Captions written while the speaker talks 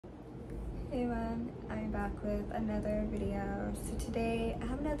Hey everyone, I'm back with another video. So today I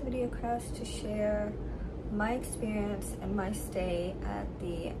have another video across to share my experience and my stay at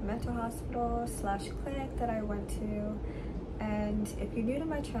the mental hospital slash clinic that I went to. And if you're new to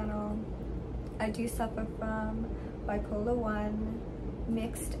my channel, I do suffer from bipolar 1,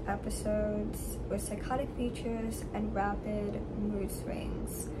 mixed episodes with psychotic features and rapid mood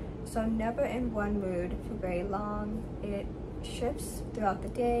swings. So I'm never in one mood for very long. It shifts throughout the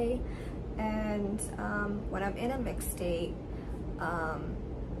day. And when I'm in a mixed state,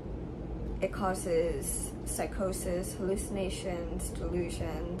 it causes psychosis, hallucinations,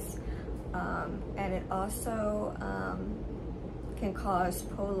 delusions, and it also can cause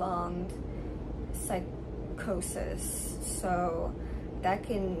prolonged psychosis. So that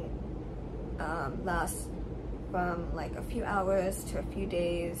can last from like a few hours to a few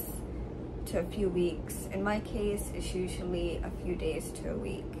days to a few weeks. In my case, it's usually a few days to a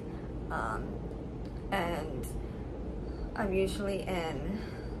week. And I'm usually in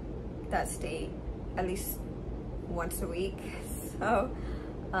that state at least once a week. So,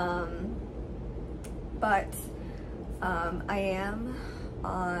 but I am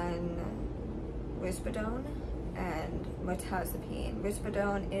on risperidone and mirtazapine.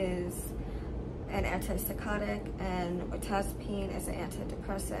 Risperidone is an antipsychotic and mirtazapine is an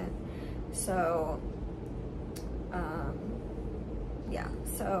antidepressant. So, yeah,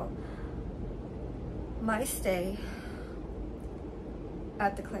 so my stay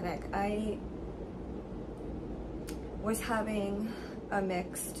at the clinic, I was having a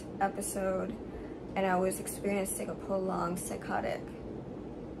mixed episode and I was experiencing a prolonged psychotic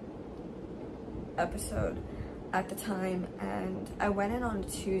episode at the time, and I went in on a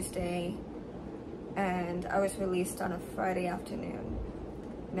Tuesday and I was released on a Friday afternoon.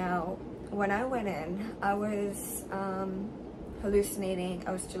 Now, when I went in, I was hallucinating,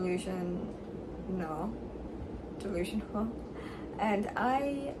 I was delusional, and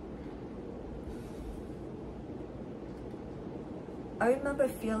I remember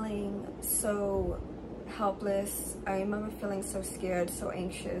feeling so helpless. I remember feeling so scared, so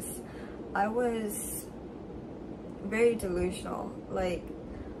anxious. I was very delusional. Like,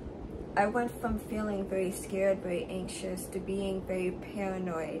 I went from feeling very scared, very anxious, to being very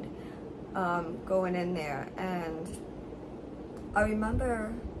paranoid going in there. And I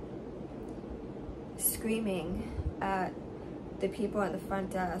remember screaming at the people at the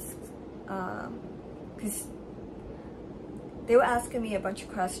front desk because they were asking me a bunch of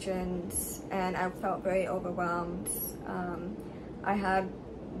questions and I felt very overwhelmed. I had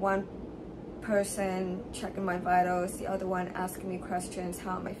one person checking my vitals, the other one asking me questions,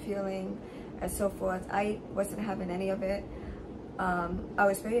 how am I feeling, and so forth. I wasn't having any of it. I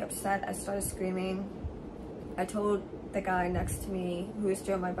was very upset. I started screaming. I told the guy next to me who was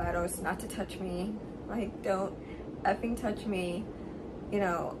doing my vitals not to touch me. Like, don't effing touch me, you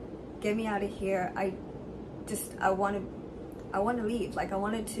know, get me out of here. I want to leave. Like, I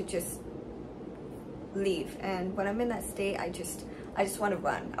wanted to just leave. And when I'm in that state, I just want to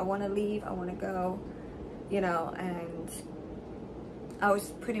run. I want to leave. I want to go, you know, and I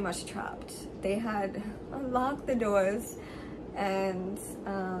was pretty much trapped. They had unlocked the doors, and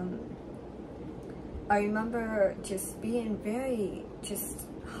I remember just being very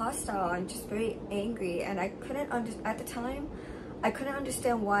hostile and just very angry, and I couldn't at the time I couldn't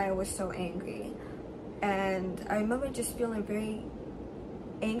understand why I was so angry. And I remember just feeling very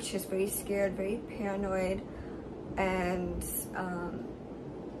anxious, very scared, very paranoid. And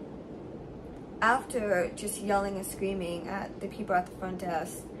after just yelling and screaming at the people at the front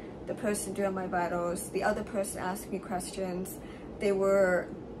desk, the person doing my vitals, the other person asking me questions, they were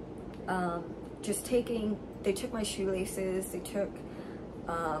they took my shoelaces, they took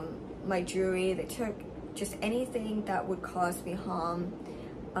my jewelry, they took just anything that would cause me harm.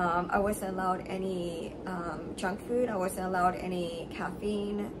 I wasn't allowed any junk food. I wasn't allowed any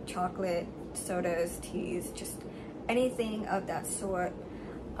caffeine, chocolate, sodas, teas, just anything of that sort.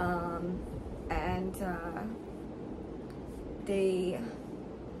 I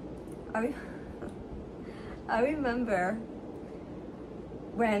remember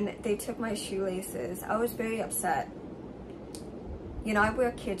when they took my shoelaces, I was very upset. You know, I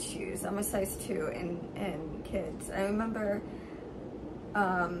wear kids' shoes. I'm a size 2 in kids. I remember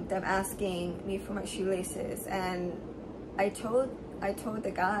them asking me for my shoelaces, and I told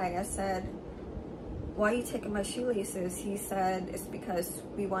the guy, I said, why are you taking my shoelaces? He said, it's because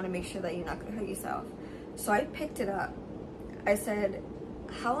we want to make sure that you're not going to hurt yourself. So I picked it up. I said,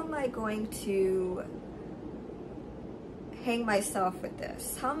 how am I going to hang myself with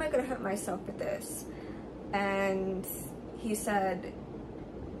this? How am I going to hurt myself with this? And he said,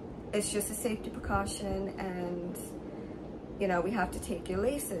 it's just a safety precaution, and you know, we have to take your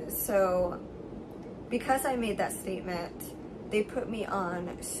laces. So because I made that statement, they put me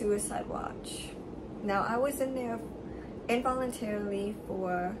on suicide watch. Now, I was in there involuntarily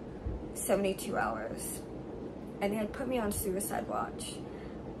for 72 hours, and they had put me on suicide watch.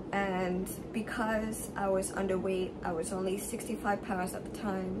 And because I was underweight, I was only 65 pounds at the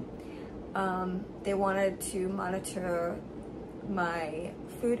time, they wanted to monitor my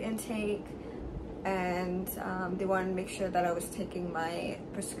food intake, and they wanted to make sure that I was taking my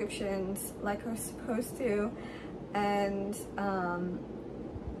prescriptions like I was supposed to. And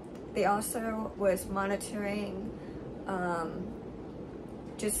they also was monitoring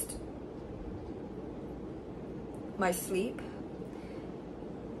just my sleep.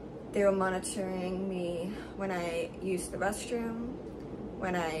 They were monitoring me when I used the restroom,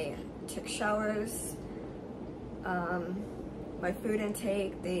 when I took showers, my food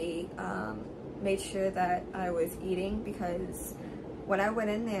intake. They made sure that I was eating, because when I went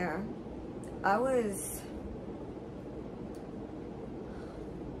in there,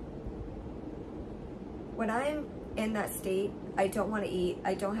 when I'm in that state, I don't want to eat,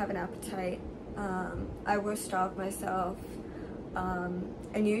 I don't have an appetite, I will starve myself,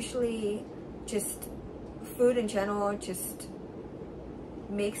 and usually just food in general just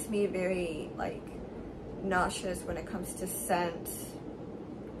makes me very like nauseous when it comes to scent,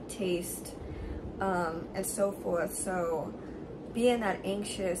 taste, and so forth. So being that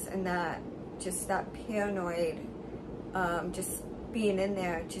anxious and that paranoid, just being in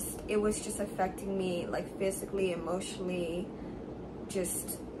there, it was just affecting me, like physically, emotionally,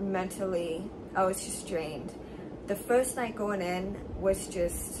 just mentally. I was just drained. The first night going in was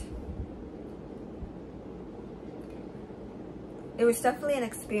it was definitely an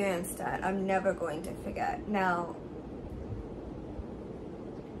experience that I'm never going to forget. Now,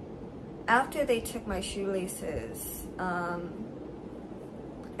 after they took my shoelaces, and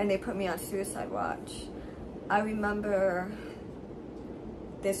they put me on suicide watch, I remember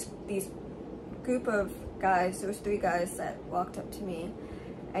these group of guys, there was 3 guys that walked up to me,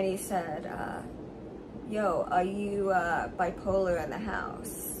 and he said, yo, are you bipolar in the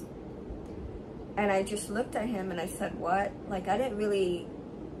house? And I just looked at him and I said, what? Like, I didn't really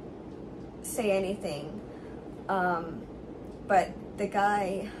say anything, but the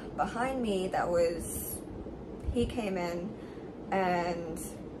guy behind me he came in and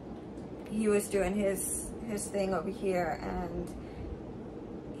he was doing his thing over here, and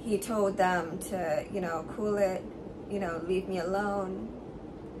he told them to, you know, cool it, you know, leave me alone.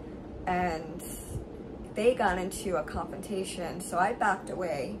 And they got into a confrontation, so I backed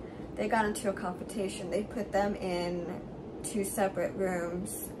away. They got into a confrontation. They put them in 2 separate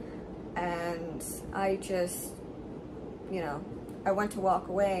rooms, and I just, you know, I went to walk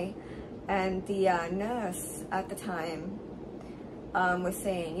away, and the nurse at the time was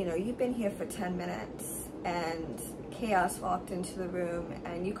saying, you know, you've been here for 10 minutes, and chaos walked into the room,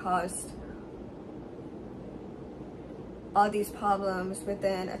 and you caused all these problems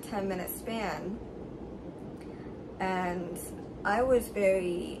within a 10-minute span. And I was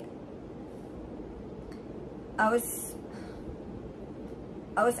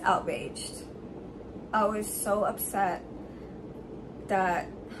outraged. I was so upset that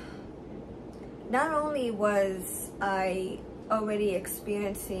not only was I already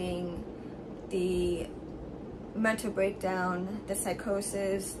experiencing the mental breakdown, the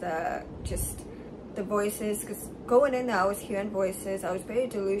psychosis, the voices, because going in there I was hearing voices, I was very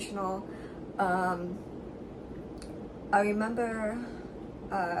delusional. I remember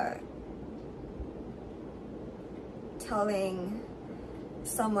telling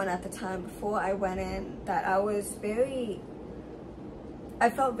someone at the time before I went in that I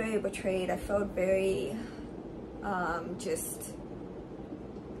felt very betrayed. I felt very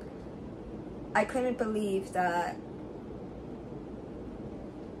I couldn't believe that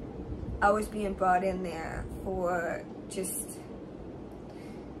I was being brought in there for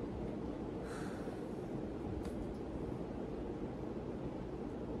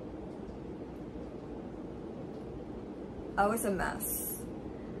I was a mess.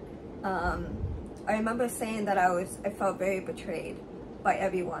 I remember saying that I felt very betrayed by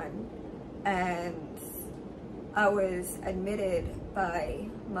everyone, and I was admitted by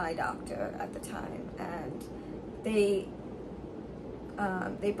my doctor at the time, and they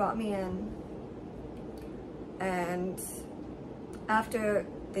brought me in, and after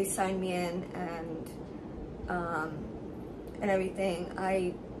they signed me in and everything,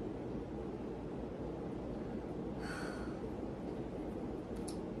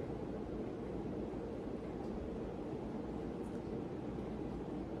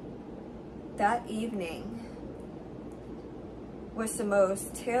 that evening was the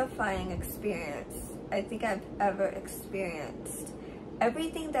most terrifying experience I think I've ever experienced.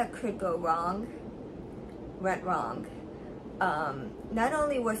 Everything that could go wrong went wrong. Not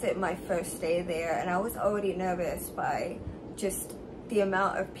only was it my first day there, and I was already nervous by just the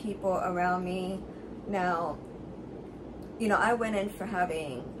amount of people around me. Now, you know, I went in for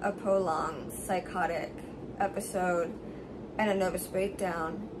having a prolonged psychotic episode and a nervous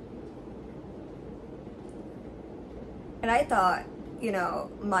breakdown. And I thought, you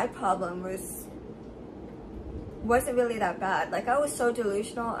know, my problem wasn't really that bad. Like, I was so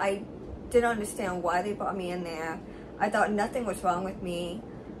delusional, I didn't understand why they brought me in there. I thought nothing was wrong with me.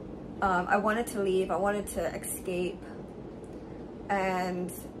 I wanted to leave, I wanted to escape.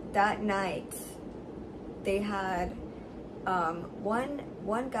 And that night, they had,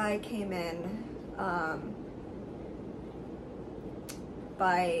 one guy came in,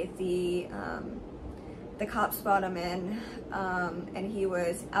 by the cops brought him in, and he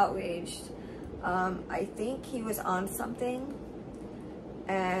was outraged. I think he was on something,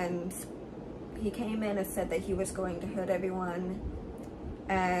 and he came in and said that he was going to hurt everyone,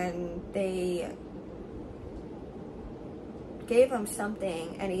 and they gave him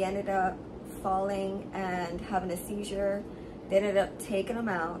something, and he ended up falling and having a seizure. They ended up taking him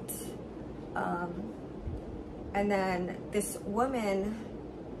out, and then this woman,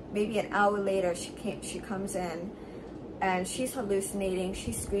 maybe an hour later, she comes in, and she's hallucinating,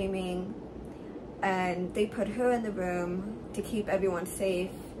 she's screaming, and they put her in the room to keep everyone safe.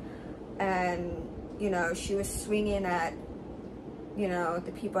 And, you know, she was swinging at, you know,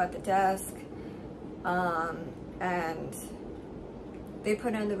 the people at the desk, and they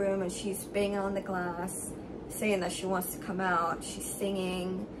put her in the room, and she's banging on the glass, saying that she wants to come out. She's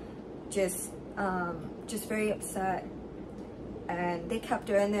singing, just very upset. And they kept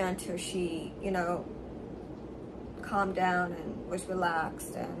her in there until she, you know, calmed down and was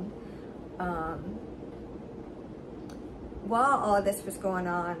relaxed. And while all this was going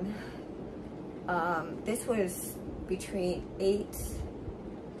on, this was between 8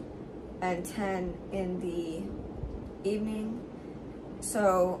 and 10 in the evening.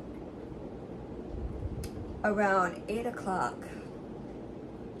 So around 8 o'clock,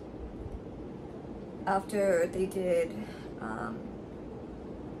 after they did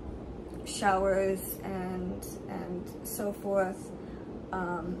showers and so forth,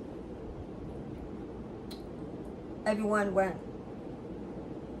 everyone went,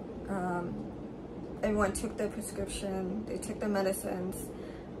 everyone took their prescription, they took their medicines,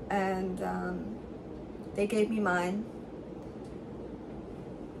 and they gave me mine.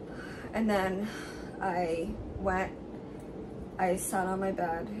 And then I sat on my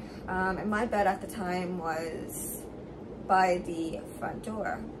bed, and my bed at the time was by the front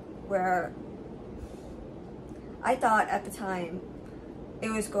door, where I thought at the time it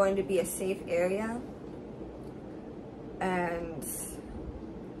was going to be a safe area, and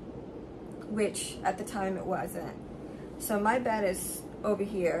which at the time it wasn't. So my bed is over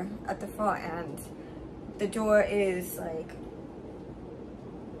here at the far end. The door is like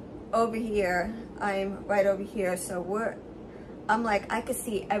over here. I'm right over here, so I'm like, I could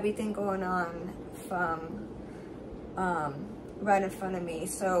see everything going on from right in front of me.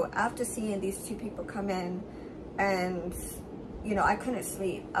 So after seeing these two people come in, and you know, I couldn't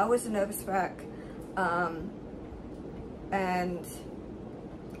sleep. I was a nervous wreck, and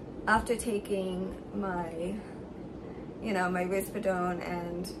after taking my, you know, my risperidone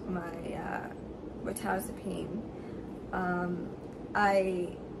and my retazepine,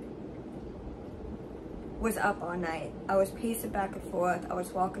 I was up all night. I was pacing back and forth. I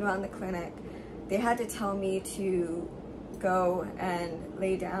was walking around the clinic. They had to tell me to go and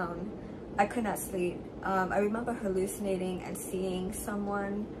lay down. I could not sleep. I remember hallucinating and seeing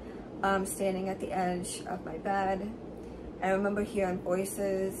someone standing at the edge of my bed. And I remember hearing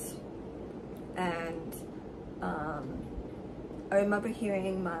voices, and I remember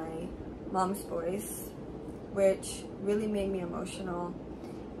hearing my mom's voice, which really made me emotional.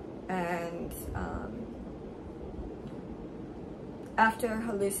 And after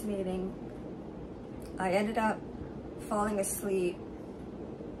hallucinating, I ended up falling asleep.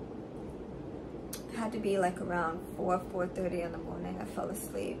 It had to be like around 4:30 in the morning. I fell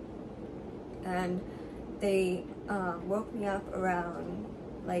asleep, and they woke me up around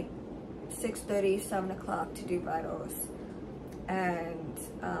like 6:30, 7 o'clock to do vitals. And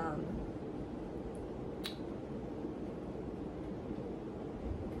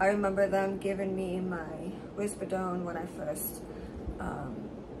I remember them giving me my risperidone when I first,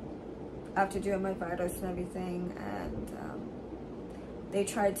 after doing my vitals and everything, and They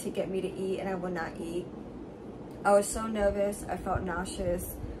tried to get me to eat and I would not eat. I was so nervous, I felt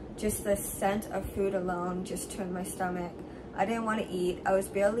nauseous. Just the scent of food alone just turned my stomach. I didn't want to eat. I was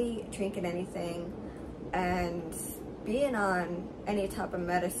barely drinking anything. And being on any type of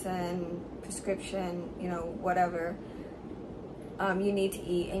medicine, prescription, you know, whatever, you need to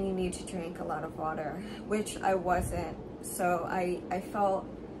eat and you need to drink a lot of water, which I wasn't. So I felt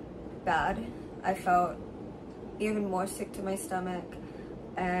bad. I felt even more sick to my stomach,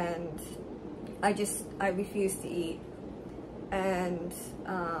 and I refused to eat. And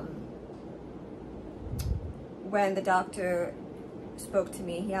when the doctor spoke to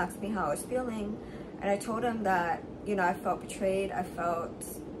me, he asked me how I was feeling, and I told him that, you know, I felt betrayed, I felt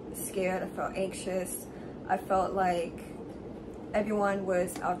scared, I felt anxious, I felt like everyone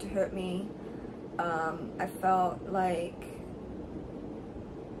was out to hurt me. I felt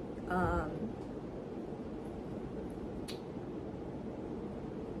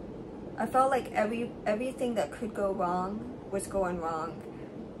like everything that could go wrong was going wrong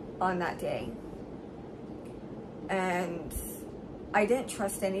on that day. And I didn't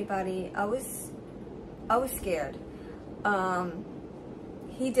trust anybody. I was scared.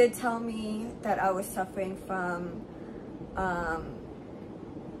 He did tell me that I was suffering from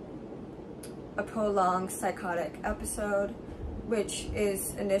a prolonged psychotic episode, which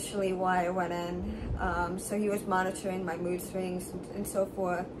is initially why I went in. So he was monitoring my mood swings and so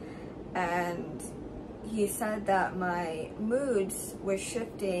forth, and he said that my moods were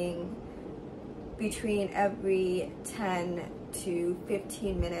shifting between every 10 to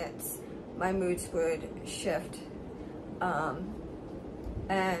 15 minutes. My moods would shift.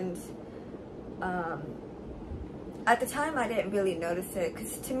 At the time I didn't really notice it,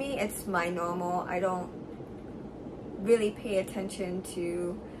 because to me it's my normal. I don't really pay attention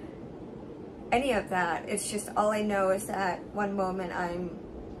to any of that. It's just, all I know is that one moment I'm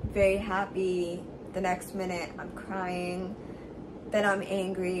very happy, the next minute I'm crying, then I'm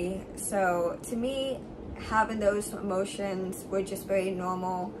angry. So to me, having those emotions were just very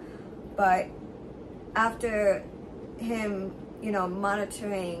normal. But after him, you know,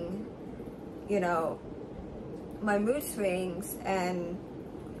 monitoring, you know, my mood swings and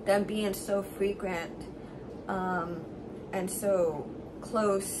them being so frequent and so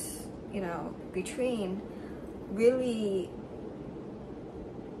close, you know, between, really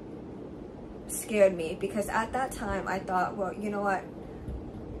scared me. Because at that time I thought, well, you know what,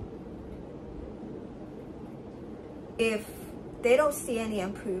 if they don't see any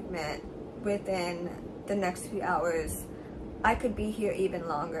improvement within the next few hours, I could be here even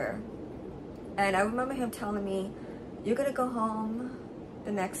longer. And I remember him telling me, you're gonna go home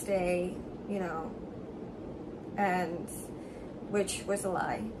the next day, you know, and which was a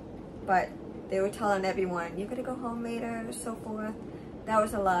lie. But they were telling everyone, you're gonna go home later, so forth. That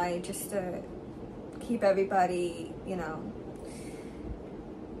was a lie, just to keep everybody, you know,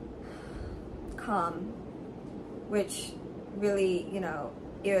 calm, which really, you know,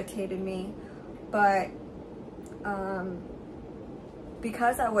 irritated me. But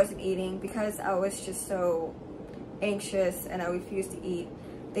because I wasn't eating, because I was just so anxious and I refused to eat,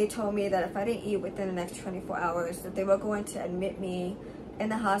 they told me that if I didn't eat within the next 24 hours, that they were going to admit me in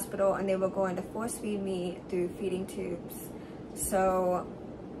the hospital and they were going to force feed me through feeding tubes. So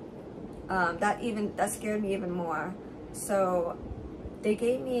that scared me even more. So they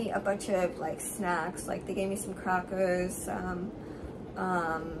gave me a bunch of like snacks, like they gave me some crackers, some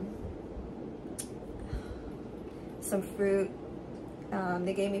fruit.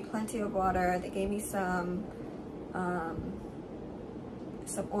 They gave me plenty of water. They gave me some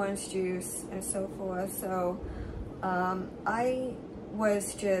orange juice and so forth. So I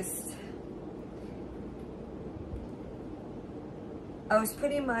was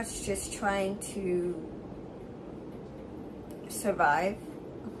pretty much just trying to survive,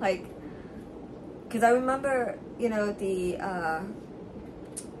 like, because I remember, you know,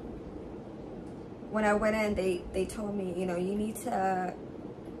 when I went in, they told me, you know, you need to,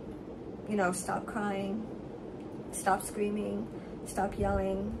 you know, stop crying, stop screaming, stop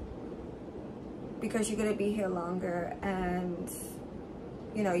yelling, because you're gonna be here longer, and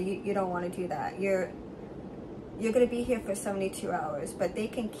you know, you don't want to do that. You're gonna be here for 72 hours, but they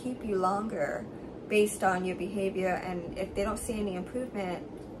can keep you longer based on your behavior, and if they don't see any improvement,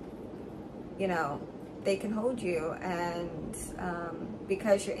 you know, they can hold you. And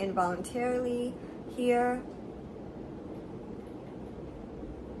because you're involuntarily here,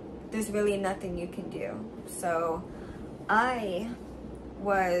 there's really nothing you can do. So I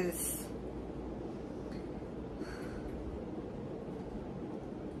was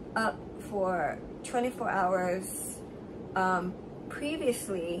up for 24 hours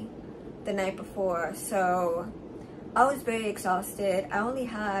previously the night before. So I was very exhausted. I only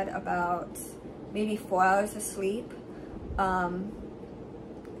had about maybe 4 hours of sleep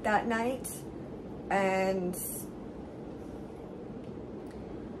that night, and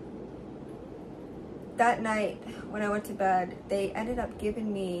that night when I went to bed, they ended up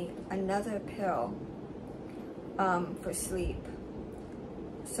giving me another pill for sleep.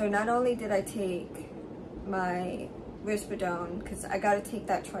 So not only did I take my risperidone, because I got to take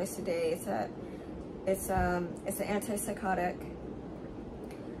that twice a day. It's an antipsychotic.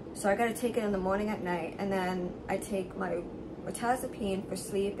 So I got to take it in the morning, at night, and then I take my mirtazapine for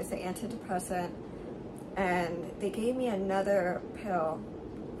sleep. It's an antidepressant, and they gave me another pill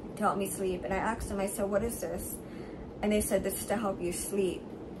to help me sleep. And I asked them, I said, what is this? And they said, this is to help you sleep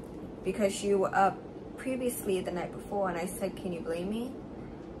because you were up previously the night before. And I said, can you blame me?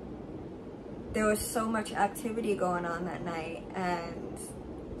 There was so much activity going on that night, and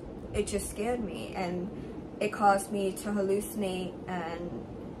it just scared me, and it caused me to hallucinate. And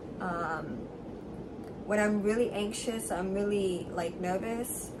when I'm really anxious, I'm really like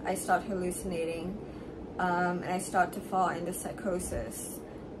nervous, I start hallucinating, and I start to fall into psychosis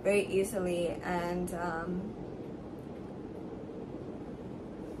very easily. And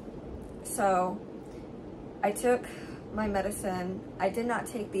so I took my medicine. I did not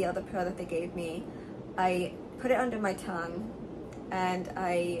take the other pill that they gave me. I put it under my tongue, and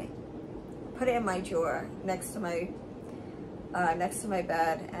I put it in my drawer next to my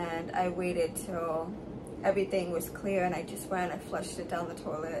bed, and I waited till everything was clear, and I just went and flushed it down the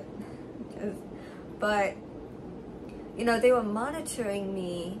toilet. But you know, they were monitoring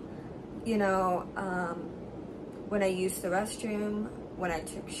me, you know, when I used the restroom, when I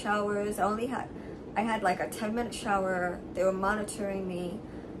took showers. I had like a 10-minute shower. They were monitoring me,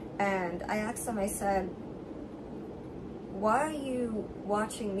 and I asked them, I said, why are you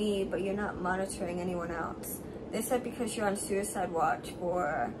watching me but you're not monitoring anyone else? They said, because you're on suicide watch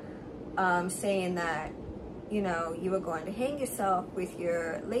for saying that, you know, you were going to hang yourself with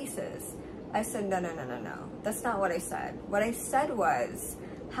your laces. I said, no, that's not what I said. What I said was,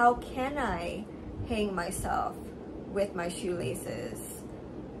 how can I hang myself with my shoelaces?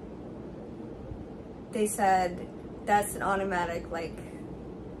 They said, that's an automatic, like,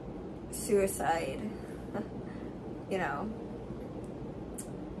 suicide, you know,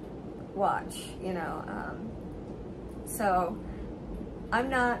 watch, you know. So I'm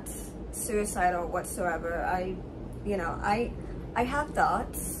not suicidal whatsoever. I have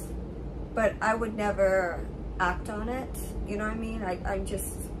thoughts, but I would never act on it. You know what I mean?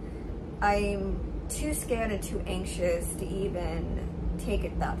 I'm too scared and too anxious to even take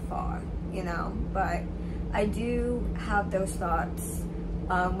it that far, you know. But I do have those thoughts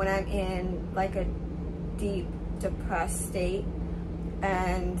when I'm in like a deep depressed state,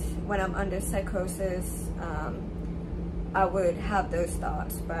 and when I'm under psychosis, I would have those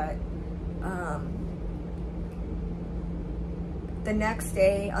thoughts. But the next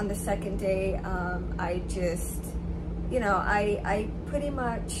day, on the second day, I just, you know, I pretty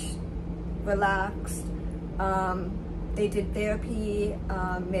much relaxed. They did therapy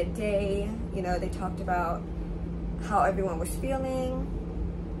midday. You know, they talked about how everyone was feeling,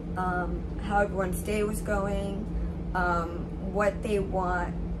 how everyone's day was going, what they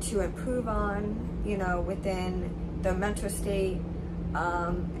want to improve on, you know, within their mental state,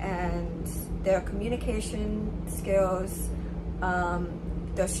 and their communication skills,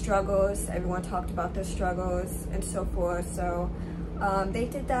 their struggles. Everyone talked about their struggles and so forth. So they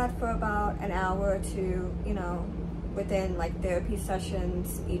did that for about an hour or two, you know, within like therapy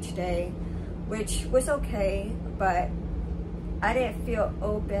sessions each day, which was okay, but I didn't feel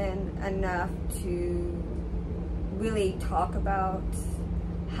open enough to really talk about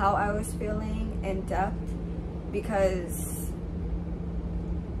how I was feeling in depth, because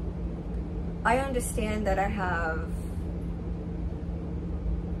I understand that I have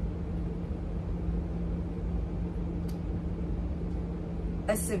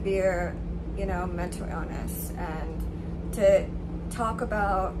a severe, you know, mental illness, and to talk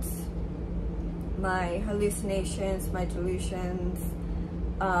about my hallucinations, my delusions,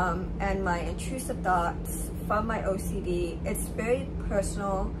 and my intrusive thoughts from my OCD, it's very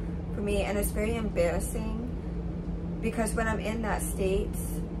personal for me, and it's very embarrassing, because when I'm in that state,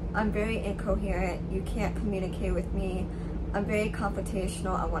 I'm very incoherent. You can't communicate with me. I'm very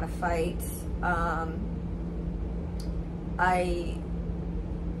confrontational. I want to fight.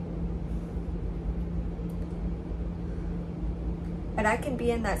 And I can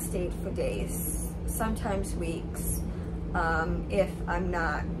be in that state for days, sometimes weeks, if I'm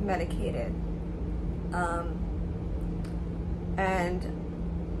not medicated. And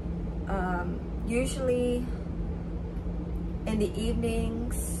usually in the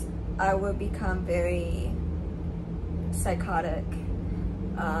evenings I would become very psychotic,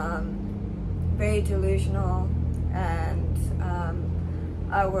 very delusional, and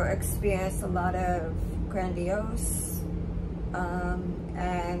I will experience a lot of grandiose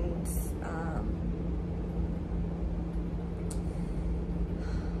and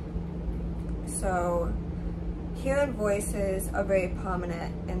so hearing voices are very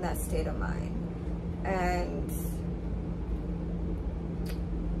prominent in that state of mind. And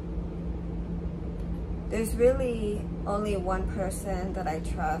there's really only one person that I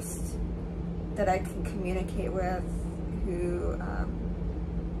trust, that I can communicate with, who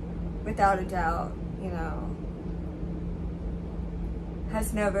without a doubt, you know,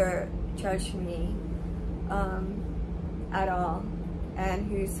 has never judged me at all, and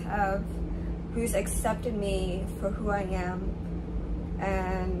who's accepted me for who I am,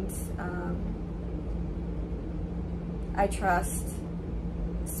 and I trust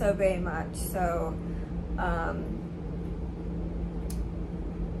so very much. So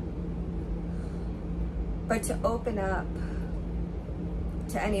but to open up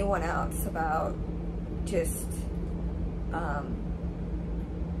to anyone else about just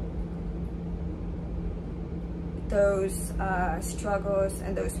those struggles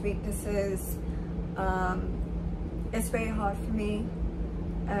and those weaknesses, it's very hard for me.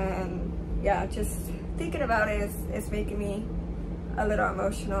 And yeah, just thinking about it is making me a little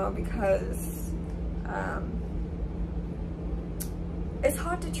emotional, because it's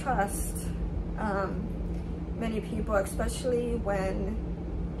hard to trust many people, especially when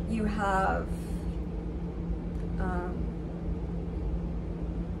you have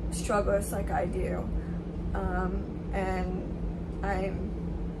struggles like I do. And I'm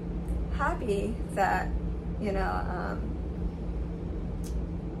happy that, you know,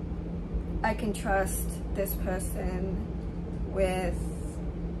 I can trust this person with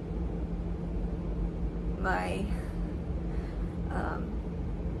my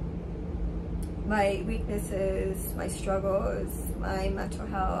my weaknesses, my struggles, my mental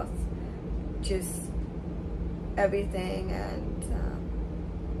health, just everything. And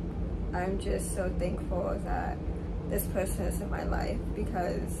I'm just so thankful that this person is in my life,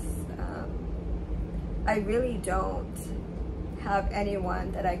 because I really don't have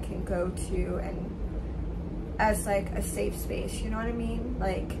anyone that I can go to and as like a safe space, you know what I mean?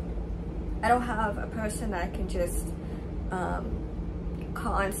 Like, I don't have a person that I can just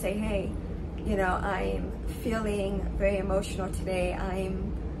call and say, hey, you know, I'm feeling very emotional today,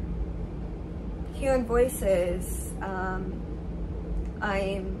 I'm hearing voices, I'm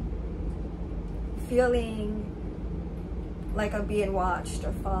feeling like I'm being watched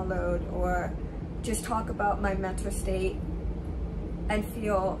or followed, or just talk about my mental state and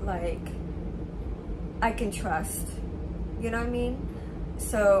feel like I can trust, you know what I mean?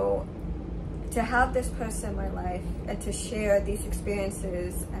 So to have this person in my life and to share these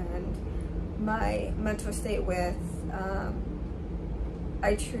experiences and my mental state with,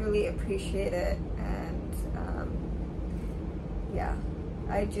 I truly appreciate it. And yeah,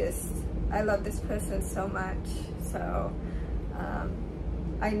 I love this person so much. So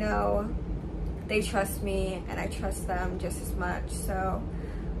I know they trust me and I trust them just as much. So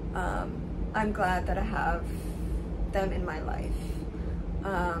I'm glad that I have them in my life.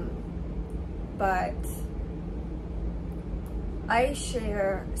 But I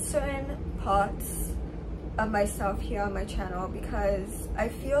share certain parts of myself here on my channel because I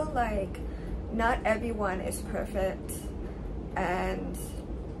feel like not everyone is perfect. And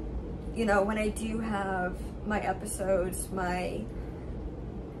you know, when I do have my episodes,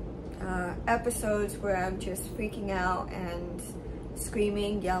 episodes where I'm just freaking out and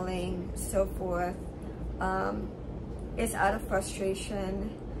screaming, yelling, so forth, it's out of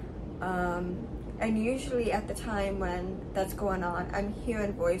frustration. And usually at the time when that's going on, I'm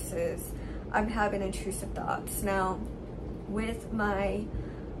hearing voices, I'm having intrusive thoughts. Now, with my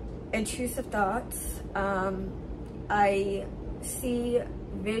intrusive thoughts, I see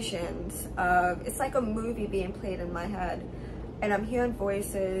visions of, it's like a movie being played in my head, and I'm hearing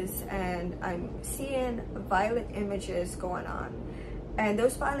voices and I'm seeing violent images going on. And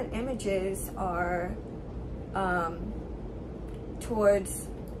those violent images are towards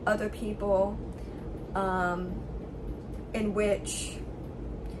other people, in which,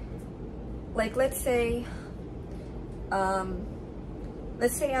 like, let's say I'm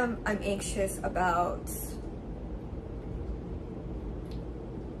anxious about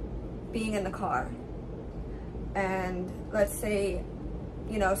being in the car, and let's say,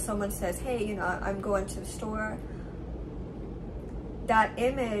 you know, someone says, hey, you know, I'm going to the store, that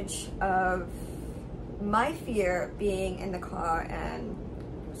image of my fear being in the car and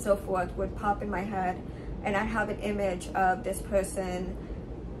so forth would pop in my head, and I have an image of this person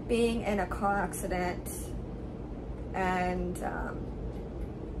being in a car accident and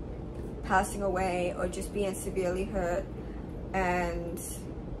passing away or just being severely hurt, and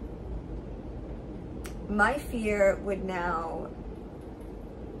my fear would now,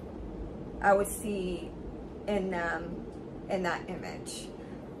 I would see in them in that image.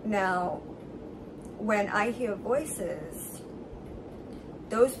 Now, when I hear voices,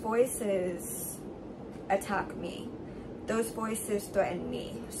 those voices attack me. Those voices threaten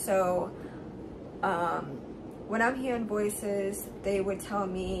me. So when I'm hearing voices, they would tell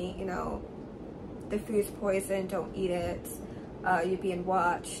me, you know, the food's poison, don't eat it. You're being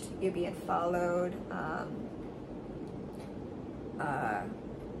watched, you're being followed.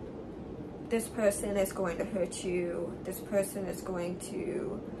 This person is going to hurt you. This person is going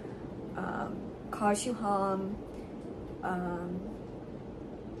to cause you harm.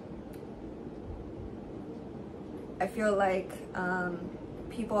 I feel like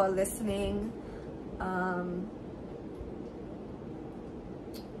people are listening.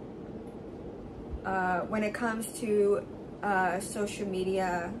 When it comes to social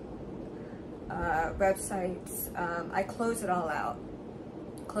media, websites, I close it all out.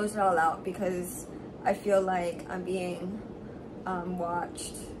 Close it all out because I feel like I'm being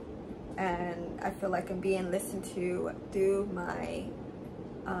watched, and I feel like I'm being listened to through my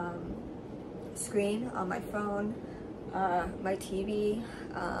screen on my phone, my TV,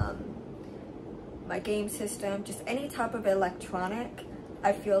 my game system, just any type of electronic.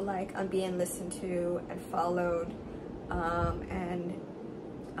 I feel like I'm being listened to and followed and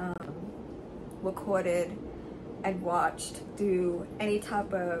recorded and watched through any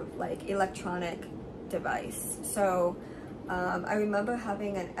type of like electronic device. So I remember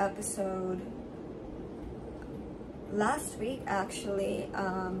having an episode last week actually,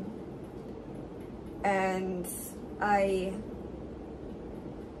 and I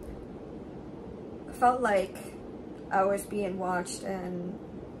felt like I was being watched and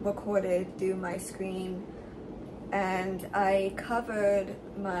recorded through my screen, and I covered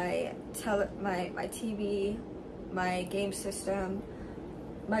my TV, my game system,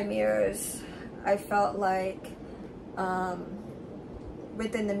 my mirrors. I felt like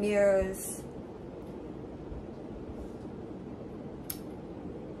within the mirrors,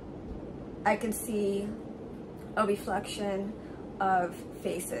 I can see a reflection of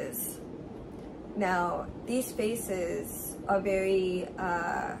faces. Now, these faces are very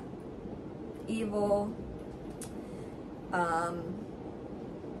evil,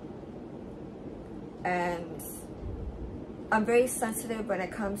 and I'm very sensitive when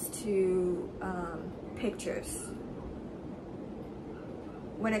it comes to pictures.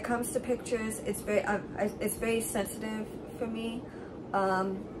 When it comes to pictures, it's very sensitive for me.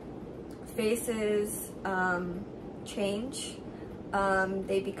 Faces change.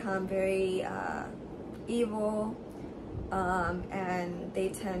 They become very evil, and they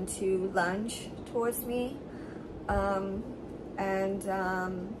tend to lunge towards me, and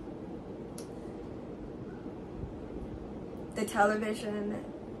the television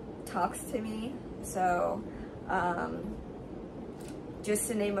talks to me. So just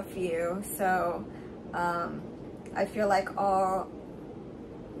to name a few. So I feel like all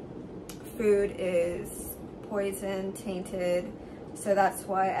food is poison, tainted. So that's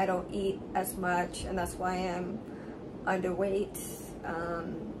why I don't eat as much, and that's why I'm underweight,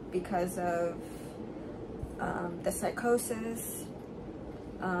 because of the psychosis.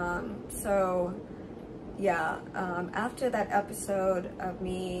 So yeah, after that episode of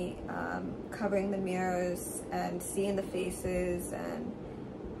me covering the mirrors and seeing the faces and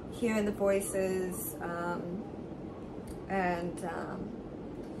hearing the voices,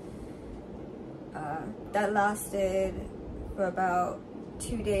 that lasted for about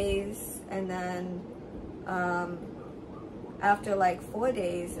 2 days, and then after like 4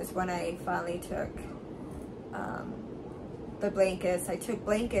 days is when I finally took the blankets. I took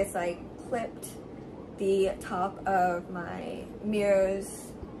blankets, I clipped the top of my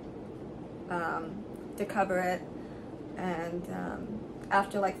mirrors to cover it, and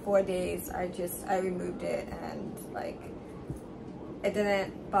after like 4 days I removed it, and like it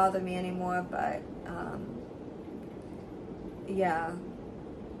didn't bother me anymore. But yeah,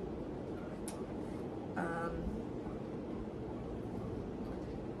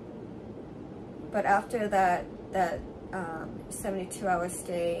 but after that 72-hour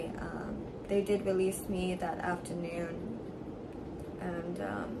stay, they did release me that afternoon, and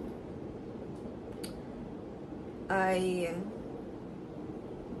I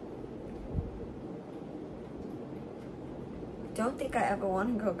don't think I ever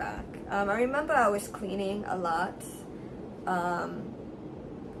want to go back. I remember I was cleaning a lot.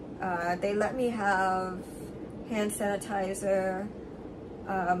 They let me have hand sanitizer,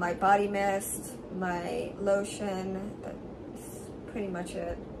 my body mist, my lotion. That's pretty much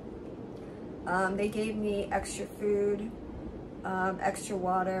it. They gave me extra food, extra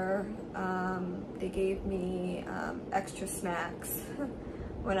water. They gave me extra snacks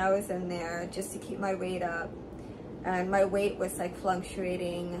when I was in there, just to keep my weight up. And my weight was like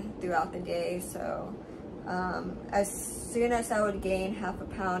fluctuating throughout the day, so as soon as I would gain half a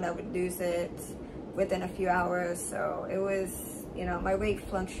pound, I would lose it within a few hours. So it was, you know, my weight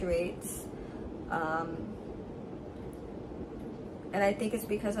fluctuates. And I think it's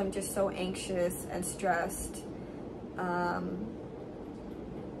because I'm just so anxious and stressed.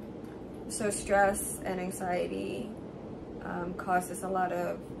 So stress and anxiety causes a lot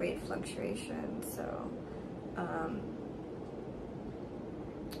of weight fluctuation. So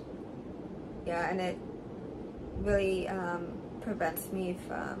yeah, and it really prevents me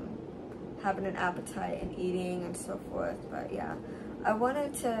from having an appetite and eating and so forth. But yeah, I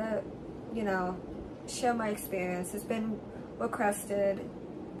wanted to, you know, share my experience. It's been requested.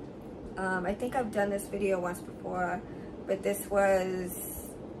 I think I've done this video once before, but this was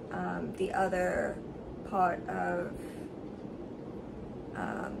the other part of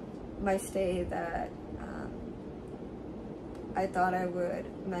my stay that I thought I would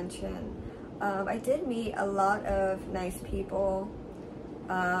mention. I did meet a lot of nice people,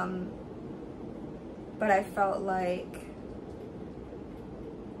 but I felt like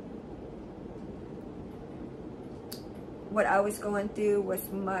what I was going through was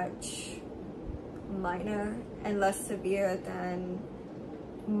much minor and less severe than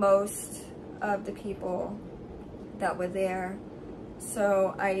most of the people that were there.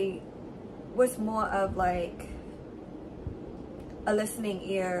 So I was more of like a listening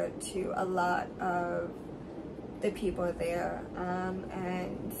ear to a lot of the people there,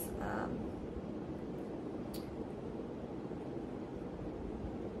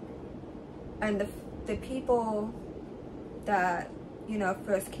 and the people that, you know,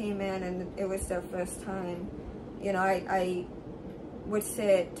 first came in and it was their first time, you know, I would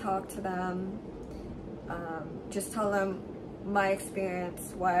sit, talk to them, just tell them my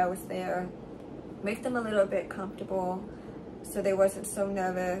experience, why I was there, make them a little bit comfortable so they wasn't so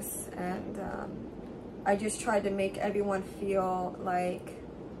nervous. And I just tried to make everyone feel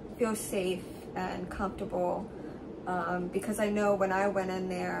safe and comfortable, because I know when I went in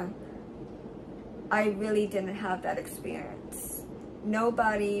there, I really didn't have that experience.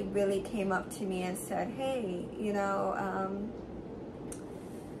 Nobody really came up to me and said, hey, you know,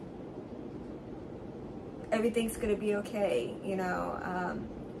 everything's gonna be okay, you know.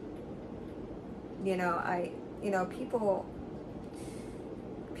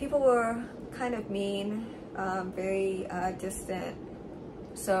 People were kind of mean, very distant.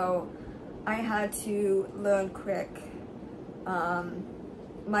 So I had to learn quick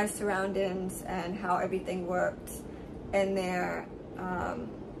my surroundings and how everything worked in there,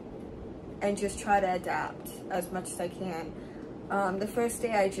 and just try to adapt as much as I can. The first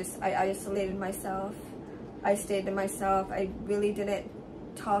day I isolated myself. I stayed to myself. I really didn't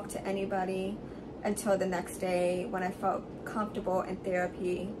talk to anybody until the next day when I felt comfortable in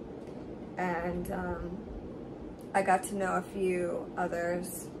therapy. And I got to know a few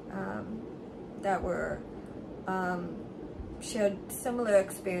others that were shared similar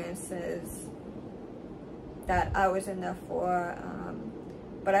experiences that I was in there for,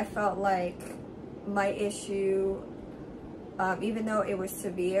 but I felt like my issue, even though it was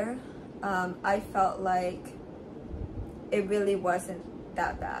severe, I felt like it really wasn't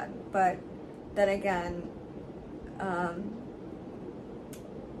that bad. But then again,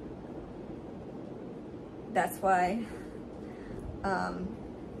 that's why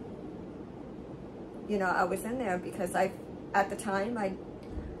you know, I was in there, because at the time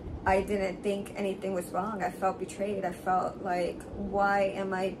I didn't think anything was wrong. I felt betrayed. I felt like, why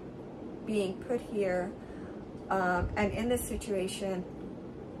am I being put here? And in this situation,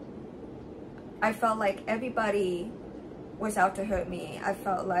 I felt like everybody was out to hurt me. I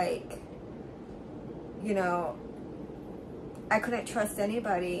felt like, you know, I couldn't trust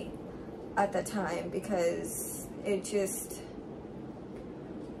anybody at the time, because it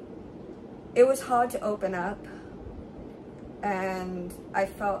was hard to open up. And I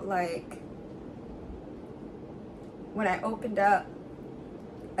felt like when I opened up,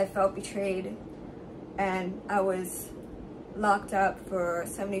 I felt betrayed, and I was locked up for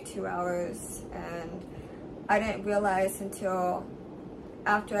 72 hours, and I didn't realize until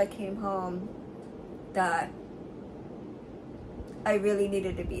after I came home that I really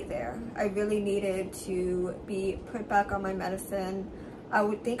needed to be there. I really needed to be put back on my medicine. I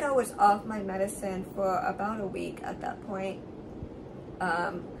would think I was off my medicine for about a week at that point.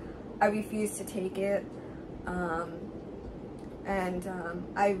 I refused to take it, and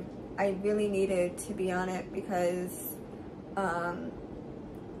I really needed to be on it because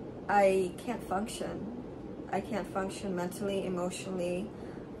I can't function. I can't function mentally, emotionally.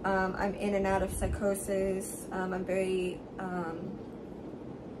 I'm in and out of psychosis. I'm very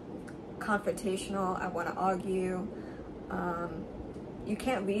confrontational. I want to argue. You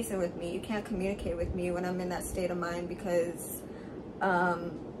can't reason with me. You can't communicate with me when I'm in that state of mind, because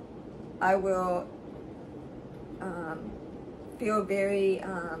I will feel very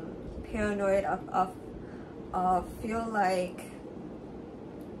paranoid. I'll feel like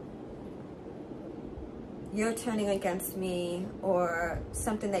you're turning against me, or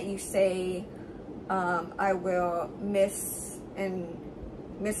something that you say I will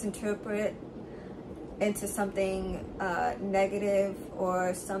misinterpret into something negative,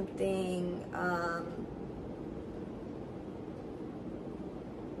 or something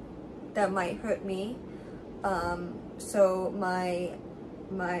that might hurt me. So my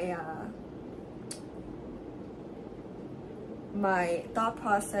thought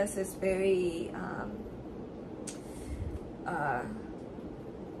process is very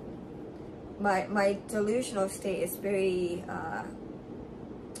my delusional state is very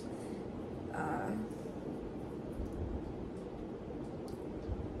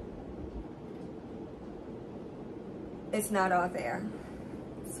it's not all there,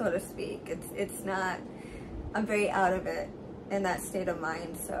 so to speak. It's not, I'm very out of it in that state of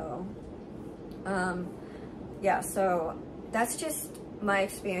mind. So yeah, so that's just my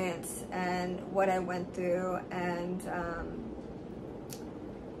experience and what I went through, and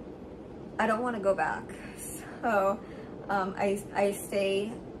I don't want to go back. So I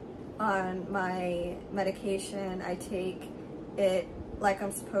stay on my medication. I take it like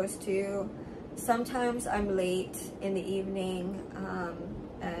I'm supposed to. Sometimes I'm late in the evening,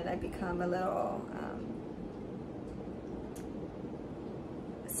 and I become a little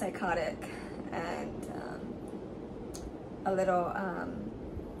psychotic, and a little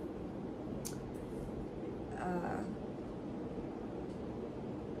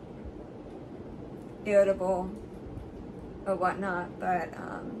irritable or whatnot, but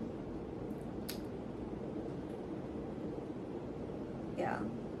yeah,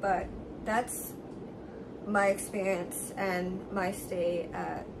 but that's my experience and my stay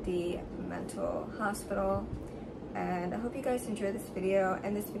at the mental hospital. And I hope you guys enjoy this video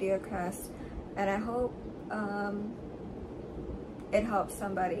and this video cast, and I hope it helps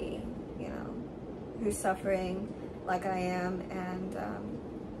somebody, you know, who's suffering like I am. And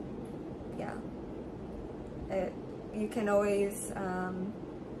yeah, you can always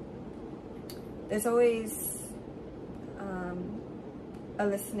there's always a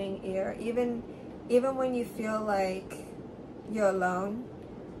listening ear, even when you feel like you're alone.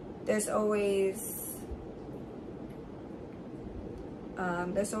 There's always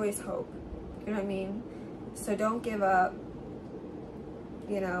hope, you know what I mean? So don't give up,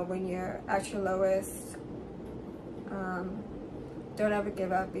 you know, when you're at your lowest. Don't ever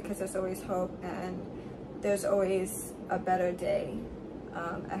give up, because there's always hope, and there's always a better day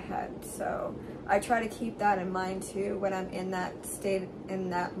ahead. So I try to keep that in mind too when I'm in that state, in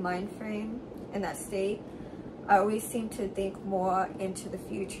that mind frame, in that state. I always seem to think more into the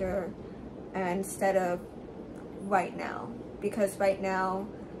future instead of right now, because right now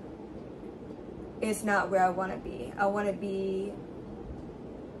is not where I want to be. I want to be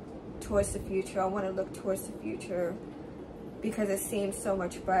towards the future. I want to look towards the future, because it seems so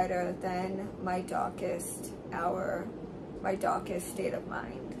much brighter than my darkest hour, my darkest state of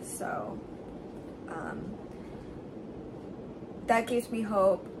mind. So that gives me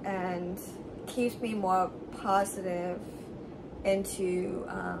hope and keeps me more positive into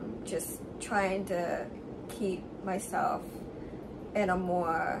just trying to keep myself in a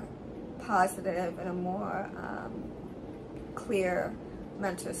more positive and a more clear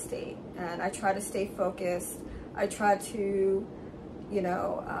mental state. And I try to stay focused. I try to, you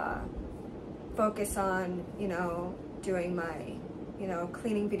know, focus on, you know, doing my, you know,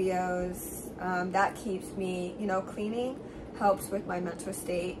 cleaning videos. That keeps me, you know, cleaning helps with my mental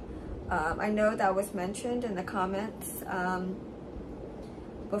state. I know that was mentioned in the comments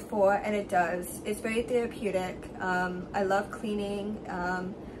before, and it does. It's very therapeutic. I love cleaning.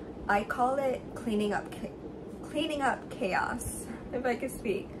 I call it cleaning up chaos, if I could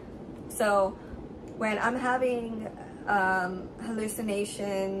speak. So when I'm having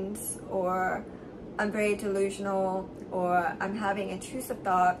hallucinations, or I'm very delusional or I'm having intrusive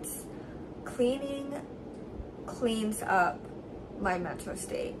thoughts, cleaning cleans up my mental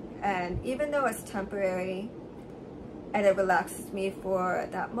state. And even though it's temporary and it relaxes me for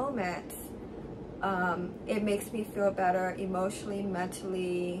that moment, it makes me feel better emotionally,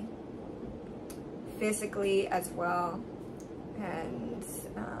 mentally, physically as well. And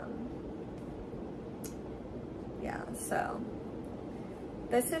yeah, so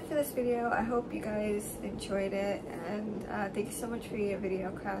that's it for this video. I hope you guys enjoyed it, and thank you so much for your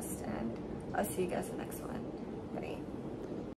video request, and I'll see you guys in the next one.